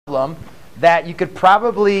problem that you could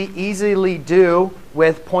probably easily do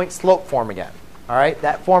with point slope form again. All right,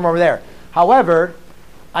 that form over there. However,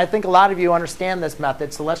 I think a lot of you understand this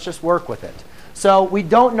method, so let's just work with it. So we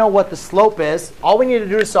don't know what the slope is. All we need to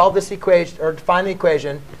do to solve this equation, or to find the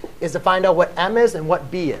equation, is to find out what m is and what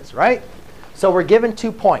b is, right? So we're given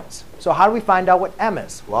 2 points. So how do we find out what m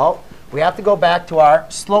is? Well, we have to go back to our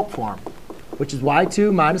slope form, which is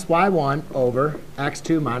y2 minus y1 over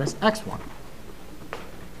x2 minus x1.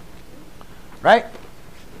 Right?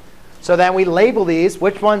 So then we label these.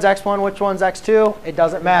 Which one's x1, which one's x2? It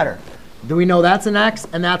doesn't matter. Do we know that's an x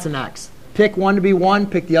and that's an x? Pick one to be 1,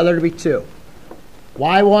 pick the other to be 2.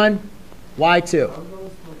 y1, y2.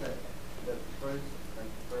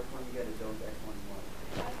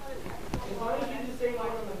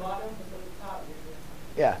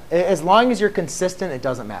 Yeah, as long as you're consistent, it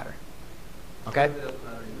doesn't matter. OK?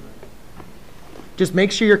 Just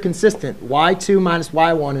make sure you're consistent. y2 minus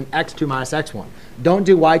y1 and x2 minus x1. Don't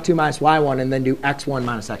do y2 minus y1 and then do x1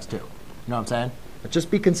 minus x2. You know what I'm saying? But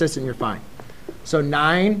just be consistent, you're fine. So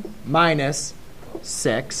 9 minus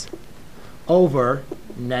 6 over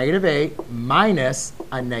negative 8 minus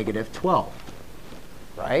a negative 12.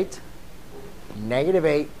 Right? Negative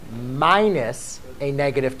 8 minus a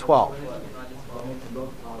negative 12.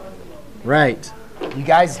 Right. You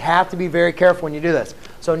guys have to be very careful when you do this.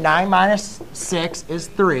 So 9 minus 6 is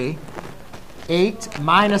 3. 8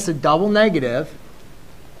 minus a double negative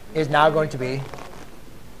is now going to be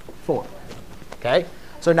 4. OK?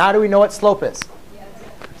 So now do we know what slope is?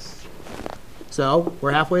 Yes. So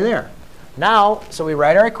we're halfway there. Now, so we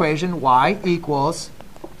write our equation, y equals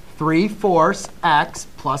 3/4 x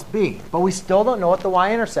plus b. But we still don't know what the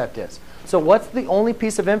y-intercept is. So what's the only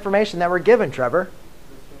piece of information that we're given, Trevor?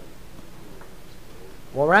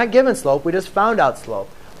 Well, we're not given slope. We just found out slope.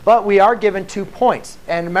 But we are given 2 points.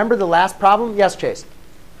 And remember the last problem? Yes, Chase?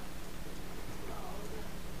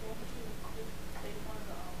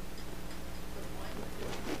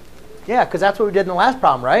 Yeah, because that's what we did in the last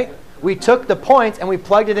problem, right? We took the points and we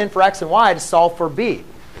plugged it in for x and y to solve for b.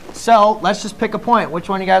 So let's just pick a point. Which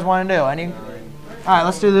one do you guys want to do? Any? All right,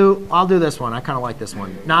 let's do I'll do this one. I kind of like this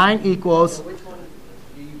one. 9 equals,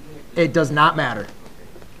 it does not matter.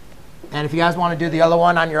 And if you guys want to do the other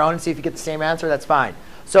one on your own and see if you get the same answer, that's fine.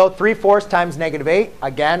 So 3/4 times negative 8.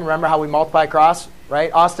 Again, remember how we multiply across,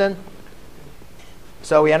 right, Austin?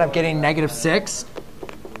 So we end up getting negative 6.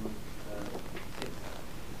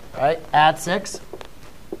 Right? Add 6.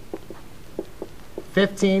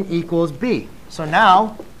 15 equals b. So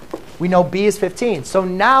now we know b is 15. So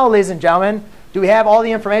now, ladies and gentlemen, do we have all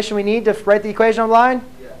the information we need to write the equation on the line?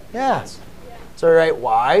 Yeah. Yes. Yeah. So we write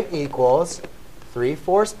y equals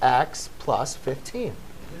 3/4 x plus 15.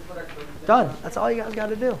 Done. That's all you guys got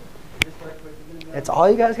to do. That's all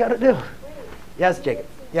you guys got to do. Yes, Jacob.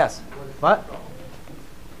 Yes. What?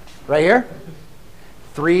 Right here?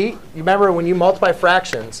 3. You remember when you multiply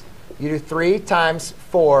fractions, you do 3 times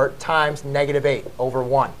 4 times negative 8 over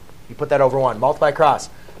 1. You put that over 1. Multiply across.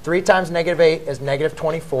 3 times negative 8 is negative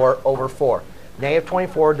 24 over 4. Negative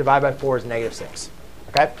 24 divided by 4 is negative 6.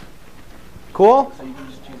 OK? Cool? So you can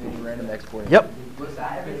just choose any random exponent. Yep.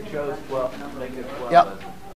 I chose 12, negative 12. Yep.